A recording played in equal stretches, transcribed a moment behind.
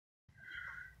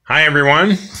Hi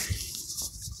everyone,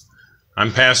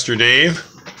 I'm Pastor Dave.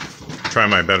 Try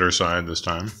my better side this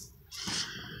time.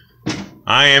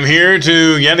 I am here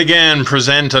to yet again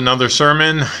present another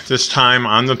sermon, this time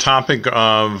on the topic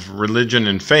of religion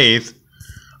and faith.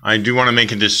 I do want to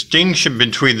make a distinction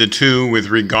between the two with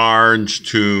regards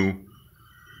to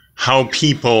how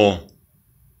people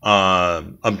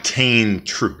obtain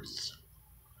truth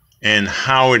and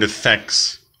how it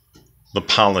affects the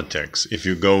politics if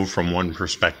you go from one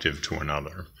perspective to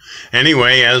another.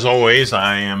 Anyway, as always,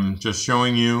 I am just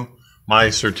showing you my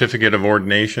certificate of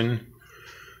ordination.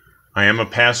 I am a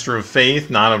pastor of faith,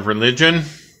 not of religion.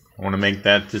 I want to make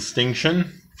that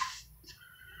distinction.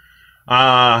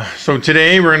 So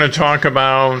today we're going to talk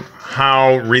about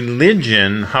how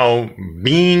religion, how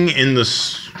being in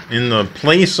the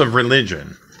place of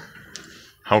religion,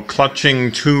 how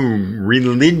clutching to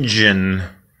religion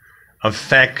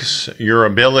affects your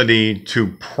ability to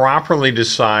properly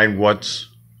decide what's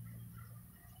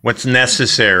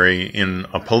necessary in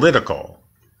a political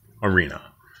arena.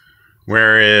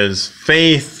 Whereas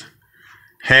faith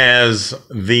has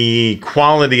the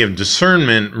quality of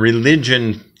discernment,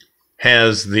 religion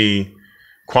has the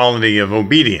quality of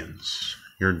obedience.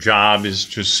 Your job is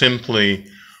to simply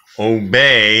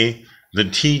obey the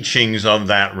teachings of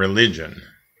that religion.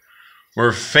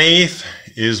 Where faith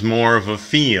is more of a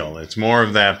feel. It's more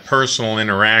of that personal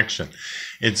interaction.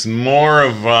 It's more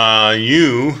of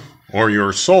you or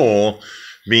your soul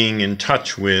being in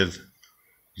touch with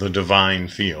the divine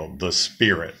field, the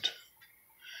spirit.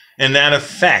 And that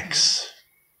affects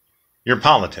your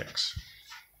politics.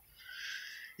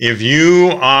 If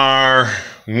you are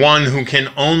one who can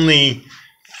only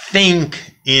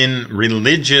think in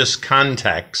religious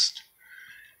context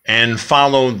and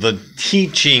follow the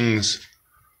teachings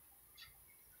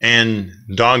and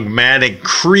dogmatic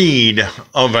creed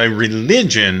of a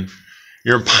religion,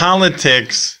 your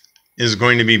politics is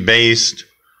going to be based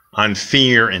on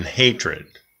fear and hatred.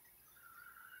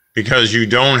 Because you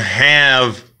don't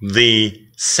have the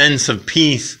sense of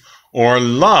peace or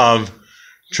love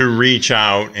to reach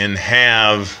out and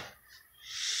have,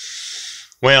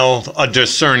 well, a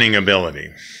discerning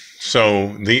ability.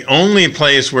 So the only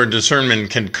place where discernment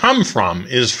can come from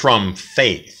is from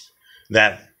faith,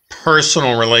 that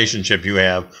personal relationship you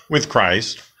have with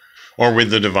Christ or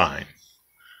with the divine.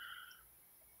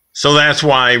 So that's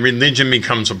why religion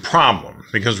becomes a problem,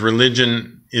 because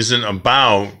religion isn't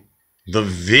about the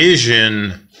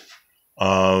vision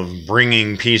of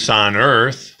bringing peace on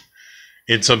earth.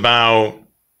 It's about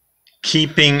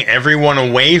keeping everyone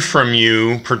away from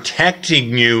you,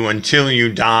 protecting you until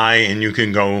you die and you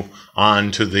can go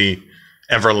on to the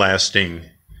everlasting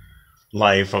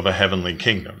life of a heavenly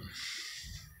kingdom.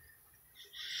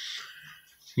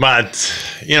 But,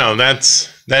 you know,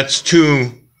 that's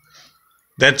too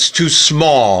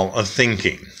small a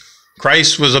thinking.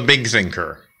 Christ was a big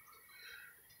thinker.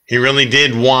 He really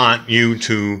did want you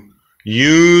to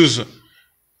use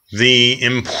the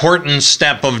important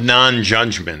step of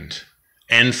non-judgment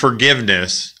and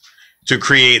forgiveness to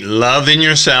create love in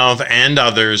yourself and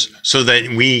others so that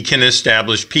we can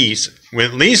establish peace,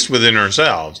 at least within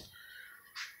ourselves,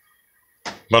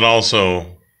 but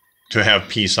also to have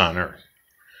peace on earth.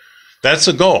 That's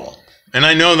the goal. And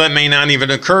I know that may not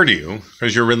even occur to you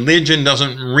because your religion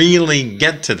doesn't really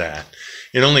get to that.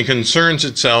 It only concerns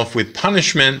itself with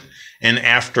punishment and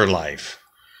afterlife.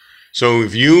 So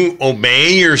if you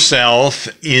obey yourself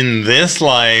in this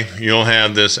life, you'll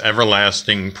have this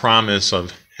everlasting promise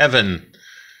of heaven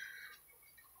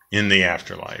in the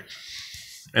afterlife.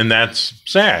 And that's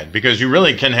sad because you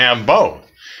really can have both.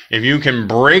 If you can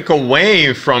break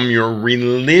away from your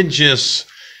religious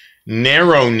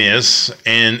narrowness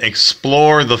and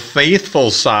explore the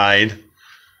faithful side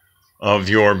of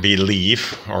your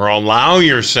belief, or allow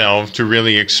yourself to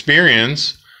really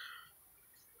experience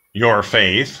your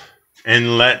faith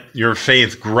and let your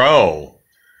faith grow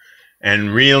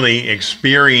and really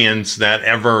experience that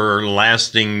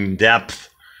everlasting depth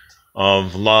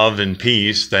of love and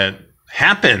peace that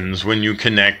happens when you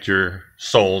connect your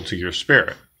soul to your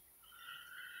spirit.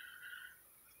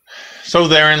 So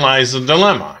therein lies the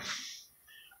dilemma.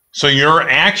 So your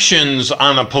actions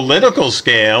on a political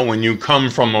scale, when you come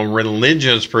from a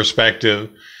religious perspective,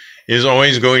 is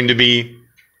always going to be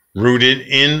rooted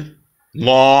in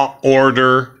law,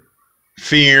 order,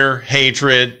 fear,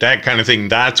 hatred, that kind of thing.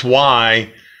 That's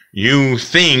why you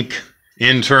think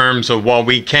in terms of, well,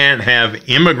 we can't have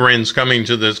immigrants coming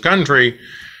to this country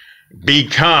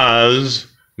because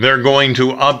they're going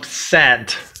to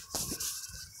upset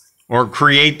or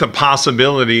create the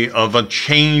possibility of a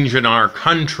change in our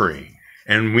country.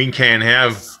 And we can't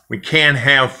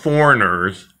have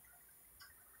foreigners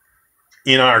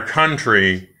in our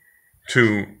country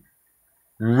to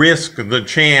risk the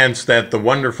chance that the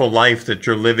wonderful life that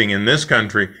you're living in this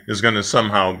country is going to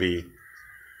somehow be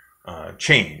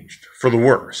changed for the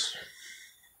worse.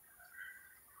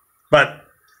 But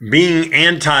being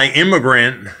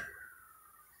anti-immigrant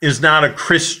is not a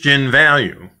Christian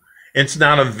value. It's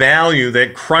not a value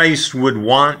that Christ would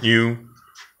want you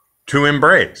to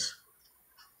embrace.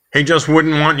 He just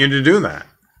wouldn't want you to do that.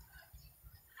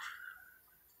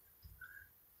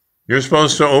 You're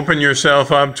supposed to open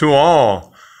yourself up to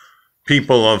all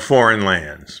people of foreign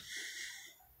lands.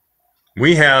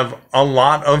 We have a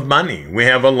lot of money. We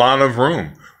have a lot of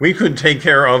room. We could take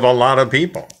care of a lot of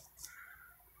people.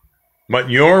 But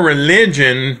your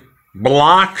religion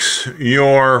blocks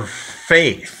your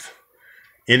faith.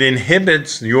 It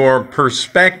inhibits your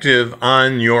perspective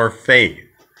on your faith.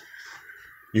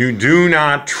 You do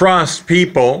not trust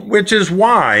people, which is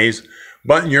wise,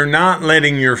 but you're not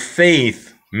letting your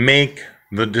faith make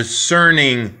the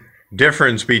discerning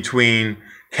difference between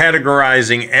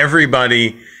categorizing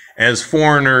everybody as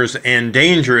foreigners and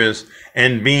dangerous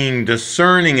and being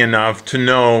discerning enough to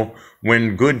know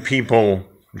when good people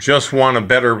just want a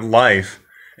better life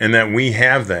and that we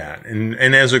have that. And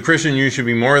as a Christian, you should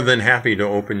be more than happy to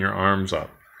open your arms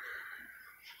up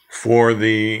for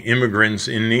the immigrants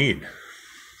in need.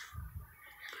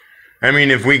 I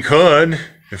mean,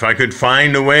 if I could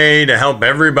find a way to help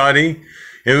everybody,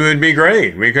 it would be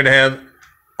great. We could have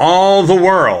all the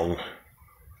world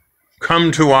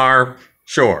come to our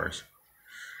shores.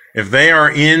 If they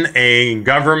are in a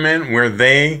government where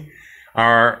they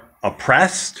are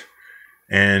oppressed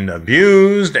and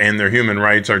abused and their human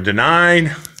rights are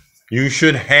denied, you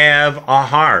should have a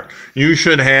heart. You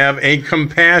should have a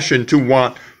compassion to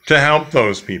want to help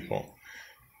those people.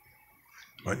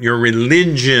 But your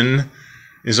religion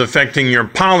is affecting your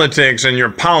politics, and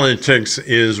your politics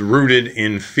is rooted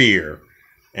in fear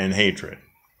and hatred.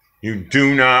 You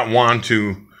do not want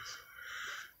to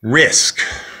risk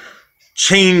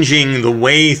changing the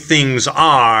way things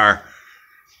are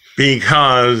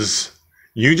because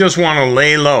you just want to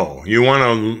lay low. You want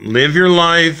to live your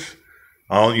life.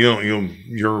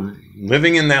 You're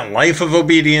living in that life of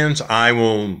obedience. I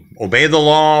will obey the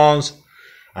laws.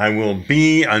 I will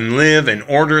be and live an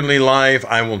orderly life.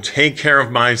 I will take care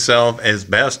of myself as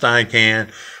best I can,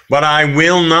 but I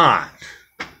will not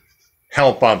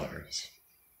help others,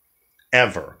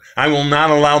 ever. I will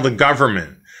not allow the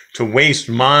government to waste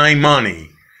my money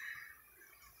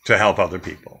to help other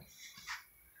people.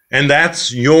 And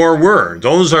that's your word.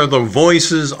 Those are the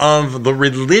voices of the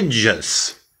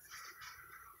religious.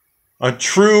 A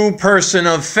true person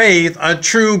of faith, a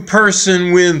true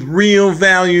person with real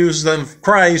values of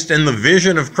Christ and the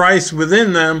vision of Christ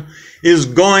within them is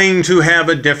going to have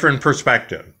a different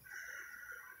perspective.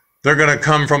 They're going to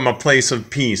come from a place of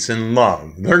peace and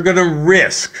love. They're going to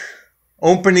risk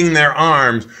opening their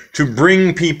arms to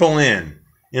bring people in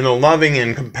a loving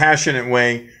and compassionate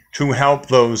way to help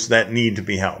those that need to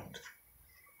be helped.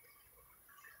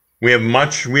 We have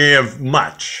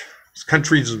much. This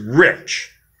country's rich.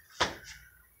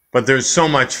 But there's so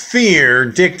much fear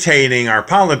dictating our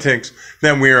politics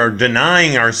that we are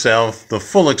denying ourselves the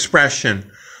full expression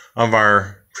of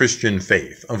our Christian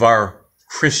faith, of our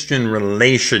Christian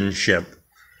relationship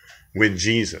with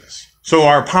Jesus. So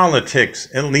our politics,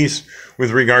 at least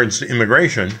with regards to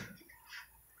immigration,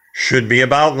 should be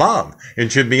about love.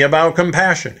 It should be about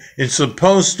compassion. It's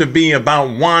supposed to be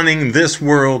about wanting this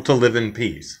world to live in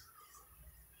peace.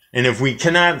 And if we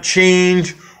cannot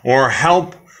change or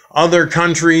help other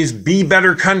countries be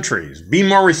better countries, be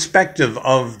more respectful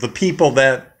of the people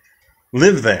that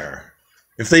live there,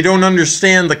 if they don't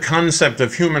understand the concept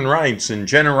of human rights and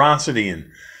generosity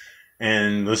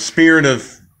and the spirit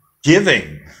of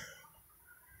giving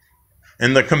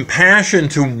and the compassion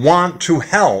to want to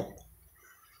help,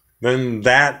 then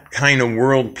that kind of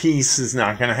world peace is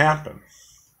not going to happen.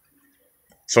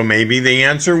 So maybe the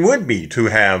answer would be to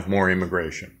have more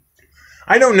immigration.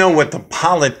 I don't know what the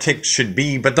politics should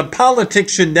be, but the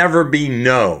politics should never be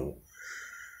no.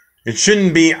 It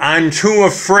shouldn't be, I'm too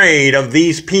afraid of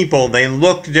these people. They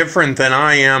look different than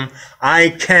I am. I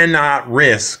cannot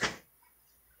risk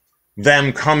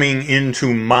them coming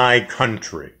into my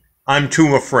country. I'm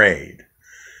too afraid.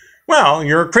 Well,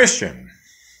 you're a Christian.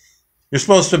 You're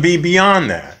supposed to be beyond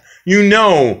that. You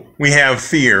know we have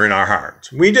fear in our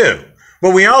hearts. We do.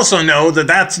 But we also know that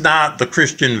that's not the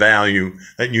Christian value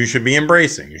that you should be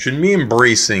embracing. You shouldn't be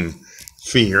embracing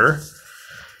fear.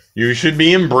 You should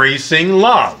be embracing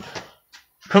love,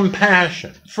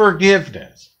 compassion,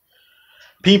 forgiveness.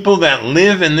 People that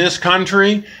live in this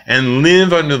country and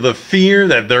live under the fear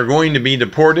that they're going to be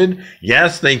deported.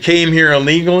 Yes, they came here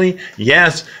illegally.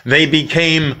 Yes, they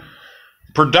became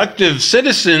productive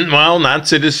citizens. Well, not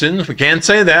citizens. We can't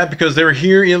say that because they're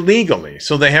here illegally.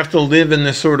 So they have to live in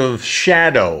this sort of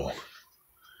shadow.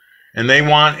 And they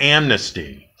want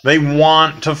amnesty. They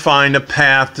want to find a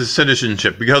path to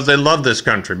citizenship because they love this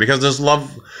country, because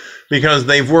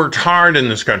they've worked hard in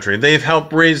this country. They've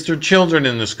helped raise their children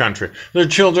in this country. Their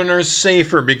children are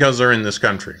safer because they're in this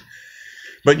country.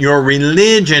 But your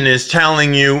religion is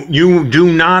telling you you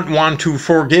do not want to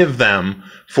forgive them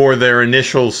for their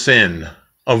initial sin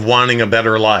of wanting a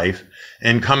better life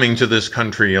and coming to this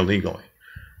country illegally.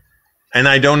 And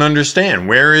I don't understand.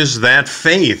 Where is that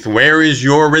faith? Where is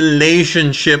your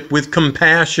relationship with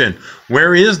compassion?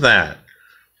 Where is that?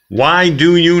 Why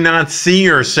do you not see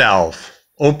yourself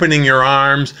opening your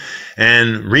arms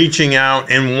and reaching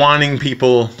out and wanting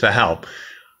people to help?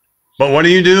 But what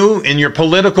do? In your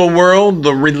political world,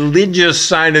 the religious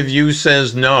side of you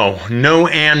says no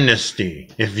amnesty.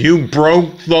 If you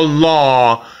broke the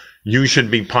law, you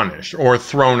should be punished or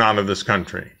thrown out of this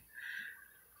country.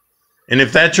 And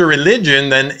if that's your religion,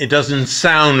 then it doesn't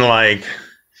sound like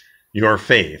your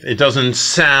faith. It doesn't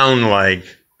sound like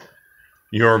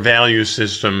your value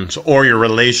systems or your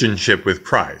relationship with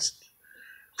Christ.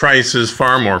 Christ is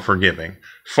far more forgiving,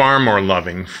 far more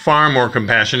loving, far more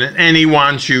compassionate, and he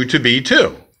wants you to be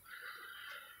too.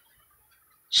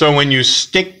 So when you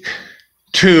stick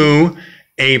to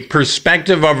a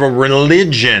perspective of a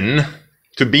religion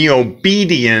to be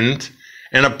obedient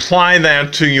and apply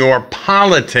that to your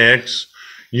politics,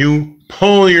 you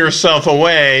pull yourself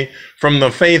away from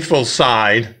the faithful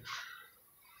side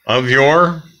of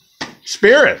your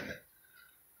spirit.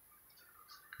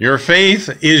 Your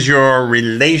faith is your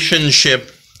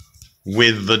relationship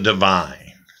with the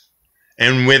divine.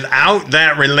 And without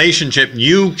that relationship,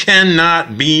 you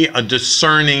cannot be a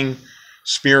discerning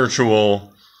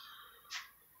spiritual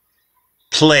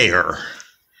player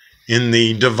in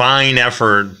the divine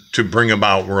effort to bring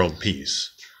about world peace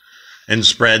and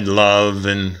spread love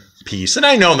and peace. And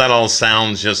I know that all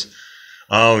sounds just,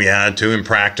 too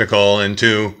impractical and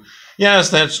too, yes,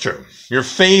 that's true. Your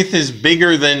faith is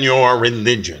bigger than your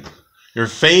religion. Your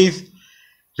faith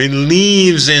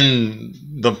believes in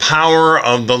the power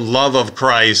of the love of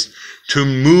Christ to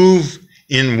move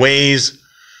in ways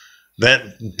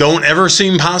that don't ever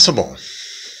seem possible.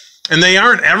 And they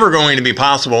aren't ever going to be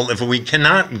possible if we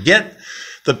cannot get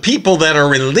the people that are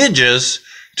religious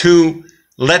to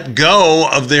let go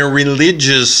of their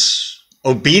religious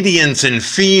obedience and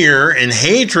fear and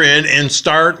hatred and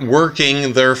start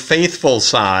working their faithful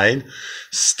side,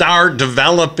 start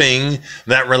developing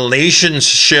that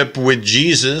relationship with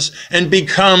Jesus and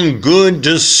become good,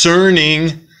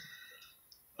 discerning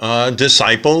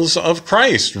disciples of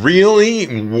Christ,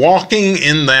 really walking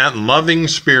in that loving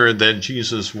spirit that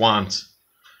Jesus wants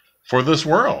for this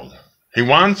world. He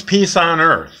wants peace on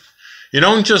earth. You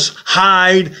don't just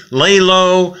hide, lay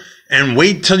low, and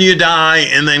wait till you die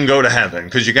and then go to heaven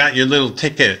because you got your little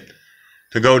ticket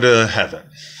to go to heaven.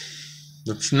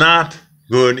 That's not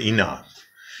good enough.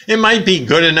 It might be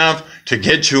good enough to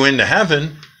get you into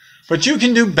heaven, but you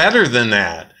can do better than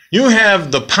that. You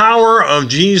have the power of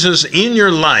Jesus in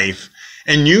your life,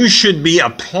 and you should be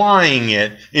applying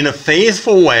it in a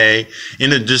faithful way,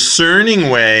 in a discerning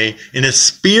way, in a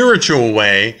spiritual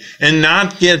way, and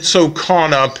not get so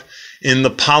caught up in the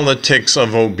politics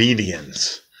of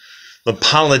obedience, the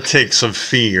politics of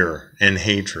fear and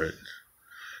hatred.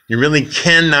 You really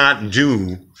cannot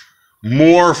do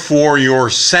more for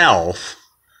yourself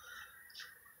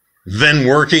than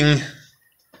working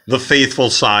the faithful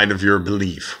side of your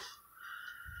belief.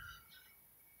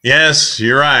 Yes,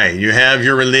 you're right. You have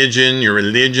your religion. Your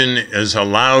religion has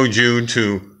allowed you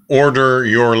to order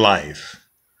your life.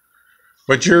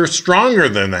 But you're stronger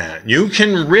than that. You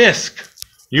can risk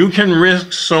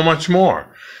so much more.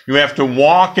 You have to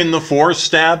walk in the 4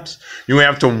 steps. You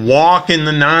have to walk in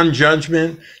the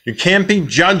non-judgment. You can't be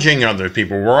judging other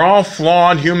people. We're all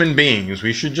flawed human beings.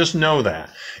 We should just know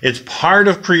that. It's part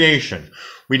of creation.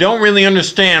 We don't really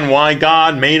understand why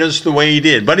God made us the way he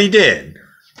did, but he did.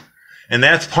 And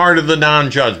that's part of the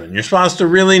non-judgment. You're supposed to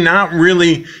really not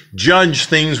really judge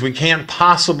things we can't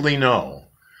possibly know.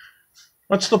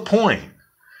 What's the point?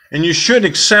 And you should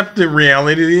accept the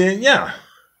reality that, yeah,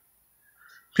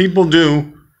 people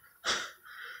do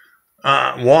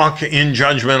walk in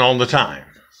judgment all the time.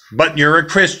 But you're a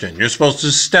Christian. You're supposed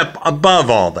to step above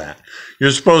all that.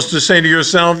 You're supposed to say to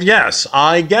yourself, yes,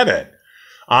 I get it.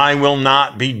 I will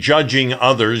not be judging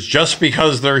others just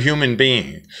because they're human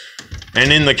beings.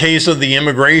 And in the case of the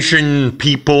immigration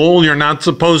people, you're not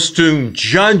supposed to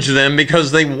judge them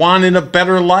because they wanted a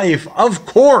better life. Of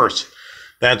course,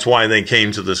 that's why they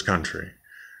came to this country.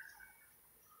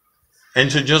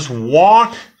 And to just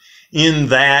walk in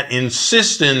that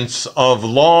insistence of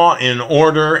law and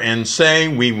order and say,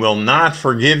 we will not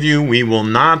forgive you, we will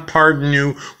not pardon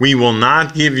you, we will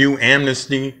not give you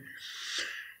amnesty,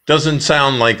 doesn't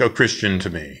sound like a Christian to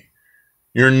me.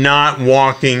 You're not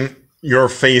walking your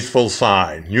faithful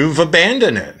side. You've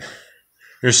abandoned it.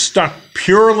 You're stuck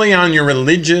purely on your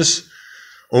religious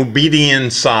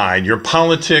obedience side, your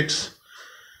politics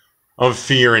of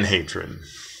fear and hatred,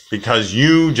 because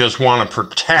you just want to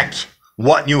protect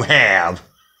what you have,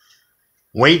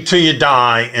 wait till you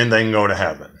die, and then go to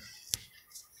heaven.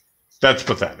 That's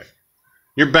pathetic.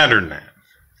 You're better than that.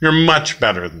 You're much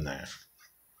better than that.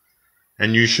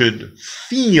 And you should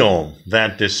feel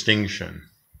that distinction.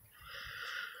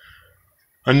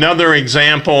 Another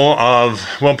example of,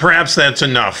 well, perhaps that's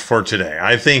enough for today.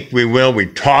 I think we will. We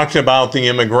talked about the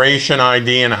immigration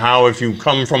ID and how if you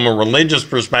come from a religious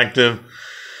perspective,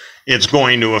 it's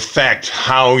going to affect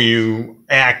how you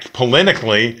act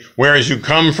politically, whereas you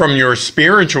come from your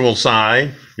spiritual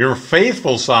side, your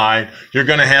faithful side, you're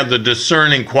going to have the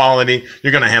discerning quality,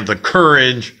 you're going to have the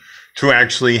courage to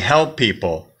actually help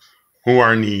people who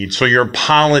are in need. So your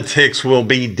politics will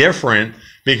be different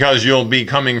because you'll be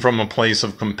coming from a place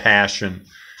of compassion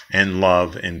and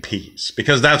love and peace,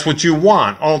 because that's what you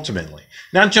want ultimately.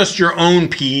 Not just your own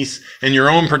peace and your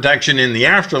own protection in the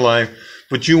afterlife,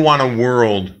 but you want a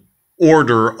world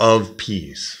order of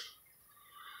peace.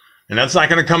 And that's not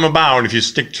going to come about if you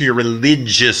stick to your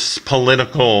religious,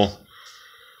 political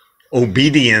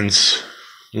obedience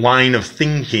line of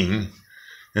thinking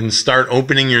and start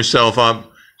opening yourself up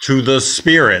to the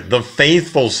spirit, the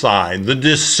faithful side, the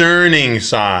discerning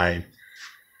side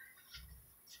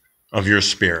of your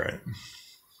spirit.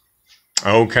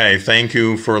 Okay, thank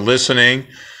you for listening.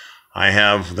 I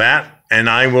have that. And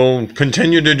I will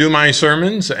continue to do my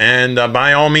sermons. And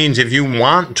by all means, if you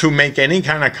want to make any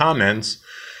kind of comments,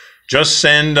 just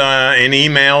send an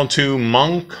email to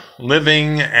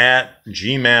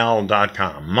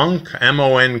monkliving@gmail.com. Monk,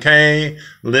 M-O-N-K,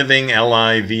 living,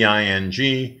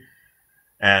 L-I-V-I-N-G,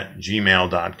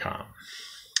 @gmail.com.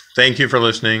 Thank you for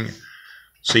listening.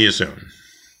 See you soon.